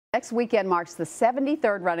Next weekend marks the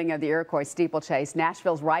 73rd running of the Iroquois Steeplechase,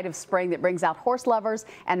 Nashville's rite of spring that brings out horse lovers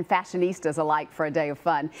and fashionistas alike for a day of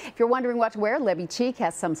fun. If you're wondering what to wear, Libby Cheek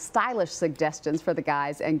has some stylish suggestions for the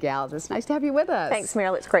guys and gals. It's nice to have you with us. Thanks,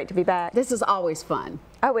 Meryl. It's great to be back. This is always fun.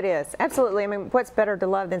 Oh, it is. Absolutely. I mean, what's better to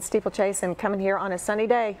love than steeplechase and coming here on a sunny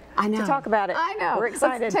day to talk about it? I know. We're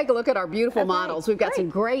excited. Let's take a look at our beautiful models. We've got some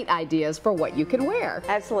great ideas for what you can wear.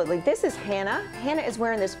 Absolutely. This is Hannah. Hannah is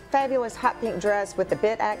wearing this fabulous hot pink dress with the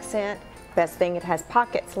bit accent. Best thing, it has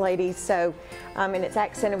pockets, ladies, so and it's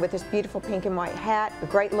accented with this beautiful pink and white hat. A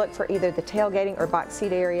great look for either the tailgating or box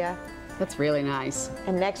seat area. That's really nice.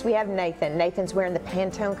 And next we have Nathan. Nathan's wearing the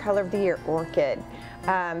Pantone color of the year, Orchid.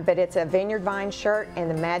 But it's a vineyard vine shirt and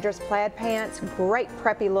the Madras plaid pants. Great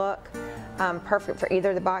preppy look. Perfect for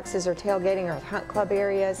either the boxes or tailgating or the hunt club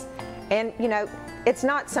areas. And you know, it's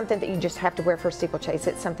not something that you just have to wear for a steeplechase.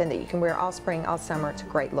 It's something that you can wear all spring, all summer. It's a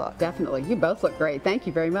great look. Definitely. You both look great. Thank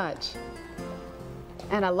you very much.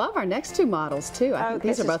 And I love our next two models too. I think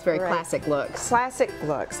these are both very classic looks. Classic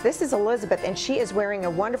looks. This is Elizabeth, and she is wearing a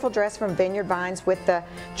wonderful dress from Vineyard Vines with the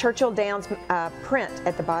Churchill Downs print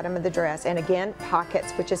at the bottom of the dress, and again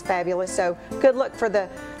pockets, which is fabulous. So good look for the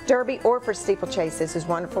Derby or for steeplechase. This is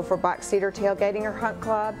wonderful for box seat or tailgating or hunt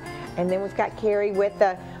club. And then we've got Carrie with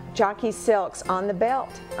the jockey silks on the belt,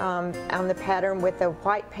 on the pattern with the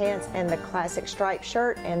white pants and the classic striped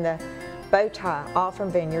shirt and the bow tie, all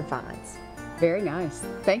from Vineyard Vines. Very nice.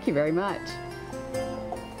 Thank you very much.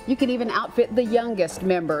 You can even outfit the youngest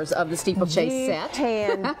members of the steeplechase set. You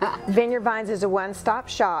can. Vineyard Vines is a one-stop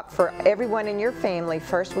shop for everyone in your family.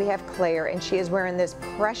 First we have Claire, and she is wearing this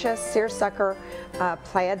precious seersucker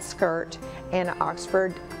plaid skirt and an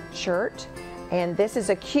Oxford shirt. And this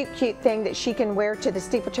is a cute thing that she can wear to the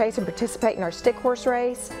steeplechase and participate in our stick horse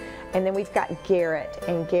race. And then we've got Garrett,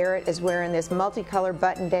 and Garrett is wearing this multicolored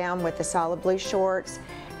button down with the solid blue shorts.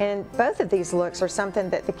 And both of these looks are something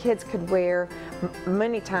that the kids could wear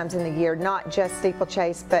many times in the year, not just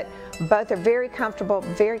steeplechase, but both are very comfortable,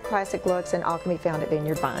 very classic looks, and all can be found at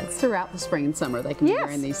Vineyard Vines. Throughout the spring and summer, they can be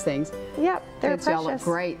wearing these things. Yep, they're precious. Y'all look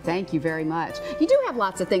great. Thank you very much. You do have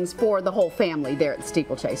lots of things for the whole family there at the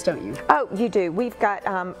steeplechase, don't you? Oh, you do. We've got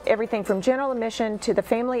everything from general admission to the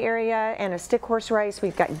family area and a stick horse race.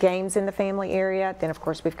 We've got games in the family area. Then, of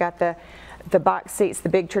course, we've got the box seats, the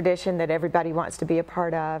big tradition that everybody wants to be a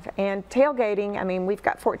part of. And tailgating, I mean, we've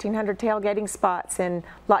got 1,400 tailgating spots and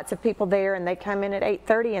lots of people there, and they come in at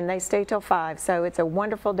 8:30 and they stay till 5. So it's a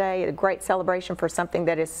wonderful day, a great celebration for something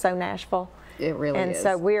that is so Nashville. It really is. And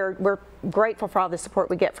so we're grateful for all the support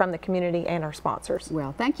we get from the community and our sponsors.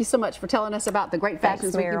 Well, thank you so much for telling us about the great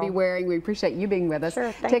fashions we can be wearing. We appreciate you being with us.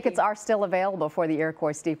 Sure, Tickets are still available for the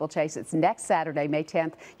Iroquois Steeplechase. It's next Saturday, May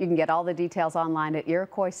 10th. You can get all the details online at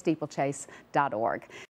iroquoissteeplechase.org.